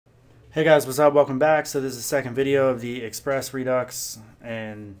Hey guys, what's up? Welcome back. So this is the second video of the Express, Redux,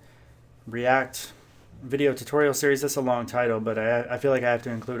 and React video tutorial series. That's a long title, but I feel like I have to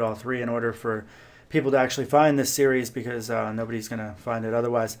include all three in order for people to actually find this series because nobody's going to find it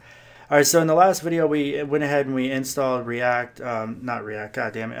otherwise. Alright, so in the last video we went ahead and we installed React, not React,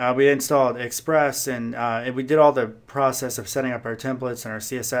 god damn it. We installed Express and we did all the process of setting up our templates and our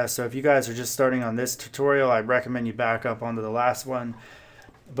CSS. So if you guys are just starting on this tutorial, I recommend you back up onto the last one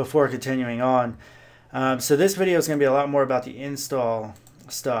before continuing on. So this video is going to be a lot more about the install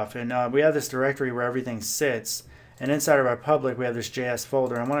stuff, and we have this directory where everything sits, and inside of our public we have this JS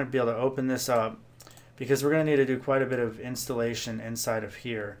folder. I want to be able to open this up because we're going to need to do quite a bit of installation inside of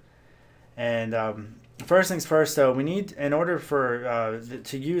here. And first things first, though, we need, in order for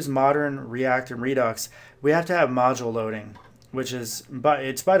to use modern React and Redux, we have to have module loading, which is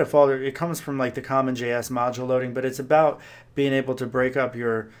it's by default. It comes from like the common JS module loading, but it's about being able to break up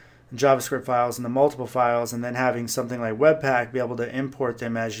your JavaScript files into multiple files, and then having something like Webpack be able to import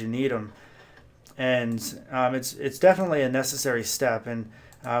them as you need them. And it's definitely a necessary step, and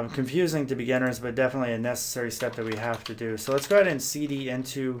confusing to beginners, but definitely a necessary step that we have to do. So let's go ahead and cd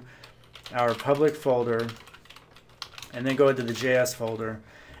into our public folder, and then go into the JS folder,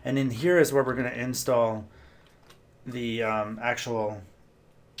 and in here is where we're going to install the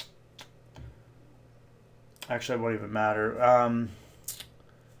actually it won't even matter.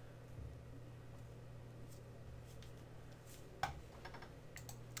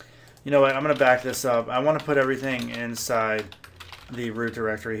 You know what, I'm going to back this up. I want to put everything inside the root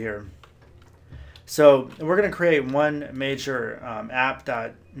directory here. So we're going to create one major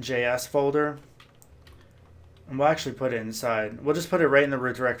app.js folder, and we'll actually put it inside. We'll just put it right in the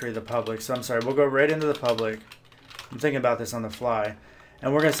root directory of the public. So I'm sorry, we'll go right into the public. I'm thinking about this on the fly.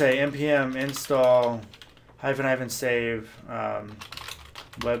 And we're going to say npm install --save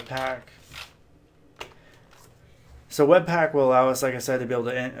Webpack. So Webpack will allow us, like I said, to be able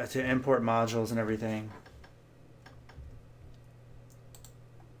to import modules and everything.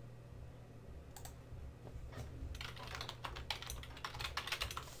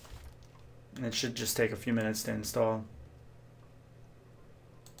 And it should just take a few minutes to install.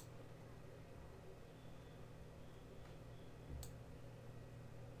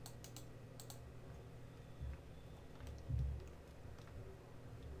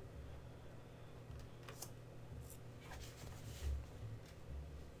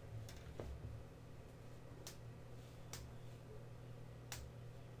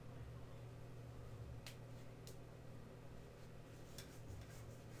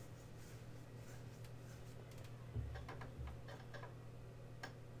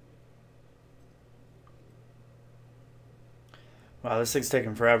 Wow, this thing's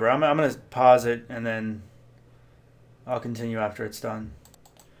taking forever. I'm going to pause it and then I'll continue after it's done.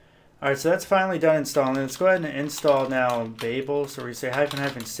 Alright, so that's finally done installing. Let's go ahead and install now Babel. So we say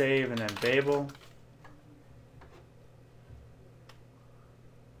 --save and then Babel.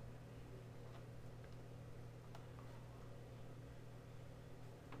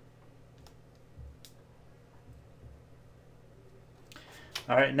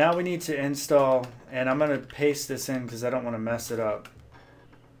 Alright, now we need to install, and I'm going to paste this in because I don't want to mess it up.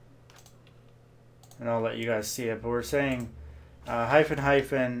 And I'll let you guys see it, but we're saying --,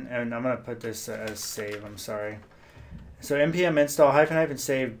 and I'm going to put this as save, I'm sorry. So npm install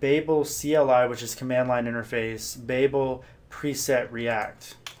 --save Babel CLI, which is command line interface, Babel preset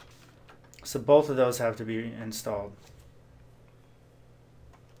React. So both of those have to be installed.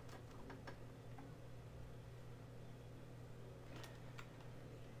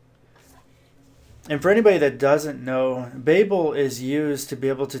 And for anybody that doesn't know, Babel is used to be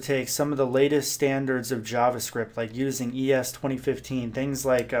able to take some of the latest standards of JavaScript, like using ES 2015, things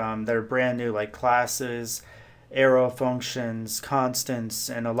like that are brand new, like classes, arrow functions, constants,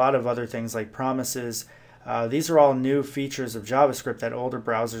 and a lot of other things like promises. These are all new features of JavaScript that older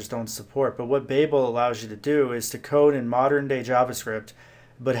browsers don't support. But what Babel allows you to do is to code in modern day JavaScript,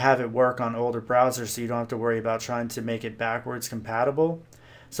 but have it work on older browsers so you don't have to worry about trying to make it backwards compatible.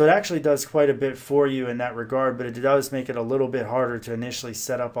 So it actually does quite a bit for you in that regard, but it does make it a little bit harder to initially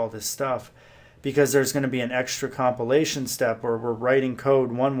set up all this stuff because there's going to be an extra compilation step where we're writing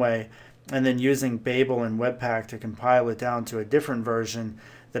code one way and then using Babel and Webpack to compile it down to a different version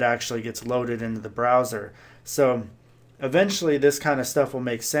that actually gets loaded into the browser. So eventually this kind of stuff will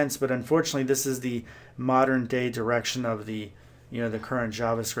make sense, but unfortunately this is the modern day direction of the current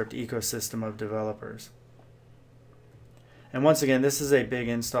JavaScript ecosystem of developers. And once again, this is a big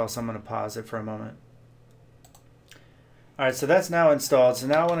install, so I'm going to pause it for a moment. Alright, so that's now installed. So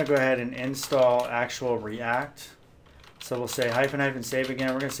now I want to go ahead and install actual React. So we'll say hyphen save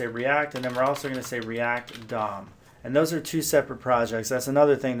again. We're going to say React, and then we're also going to say React DOM. And those are two separate projects. That's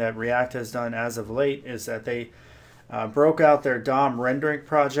another thing that React has done as of late, is that they broke out their DOM rendering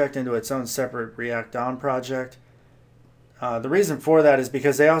project into its own separate React DOM project. The reason for that is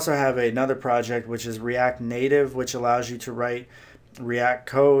because they also have another project, which is React Native, which allows you to write React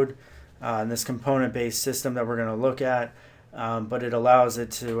code in this component-based system that we're going to look at. But it allows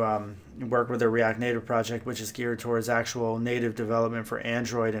it to work with a React Native project, which is geared towards actual native development for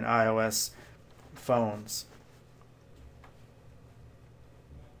Android and iOS phones.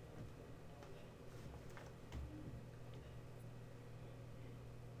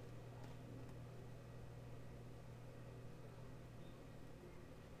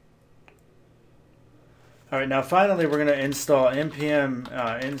 All right, now finally we're going to install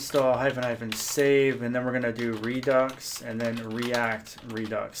npm install -- save, and then we're going to do Redux and then React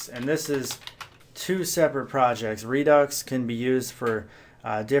Redux. And this is two separate projects. Redux can be used for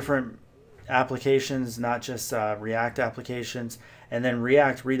different applications, not just React applications. And then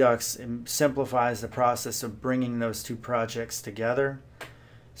React Redux simplifies the process of bringing those two projects together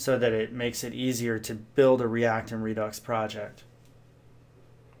so that it makes it easier to build a React and Redux project.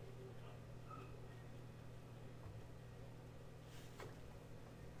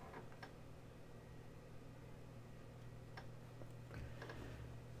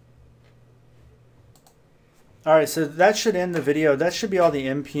 All right, so that should end the video. That should be all the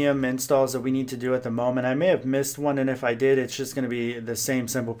npm installs that we need to do at the moment. I may have missed one, and if I did, it's just going to be the same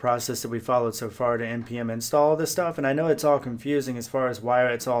simple process that we followed so far to npm install all this stuff. And I know it's all confusing as far as why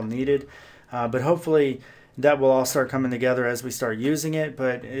it's all needed, but hopefully that will all start coming together as we start using it.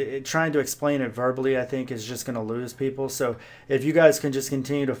 But trying to explain it verbally, I think, is just going to lose people. So if you guys can just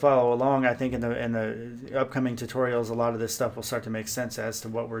continue to follow along, I think in the upcoming tutorials, a lot of this stuff will start to make sense as to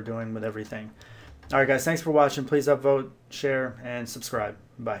what we're doing with everything. All right, guys, thanks for watching. Please upvote, share, and subscribe.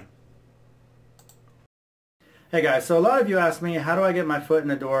 Bye. Hey, guys, so a lot of you asked me, how do I get my foot in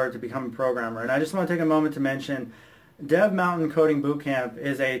the door to become a programmer? And I just want to take a moment to mention Dev Mountain Coding Bootcamp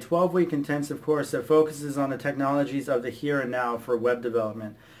is a 12-week intensive course that focuses on the technologies of the here and now for web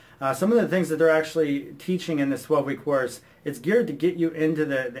development. Some of the things that they're actually teaching in this 12-week course, it's geared to get you into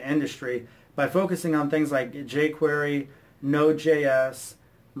the industry by focusing on things like jQuery, Node.js,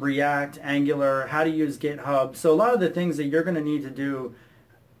 React, Angular, how to use GitHub. So a lot of the things that you're going to need to do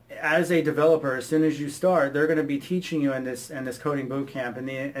as a developer as soon as you start, they're going to be teaching you in this coding bootcamp. And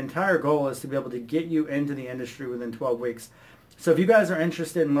the entire goal is to be able to get you into the industry within 12 weeks. So if you guys are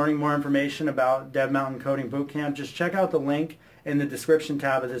interested in learning more information about Dev Mountain Coding Bootcamp, just check out the link in the description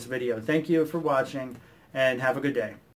tab of this video. Thank you for watching, and have a good day.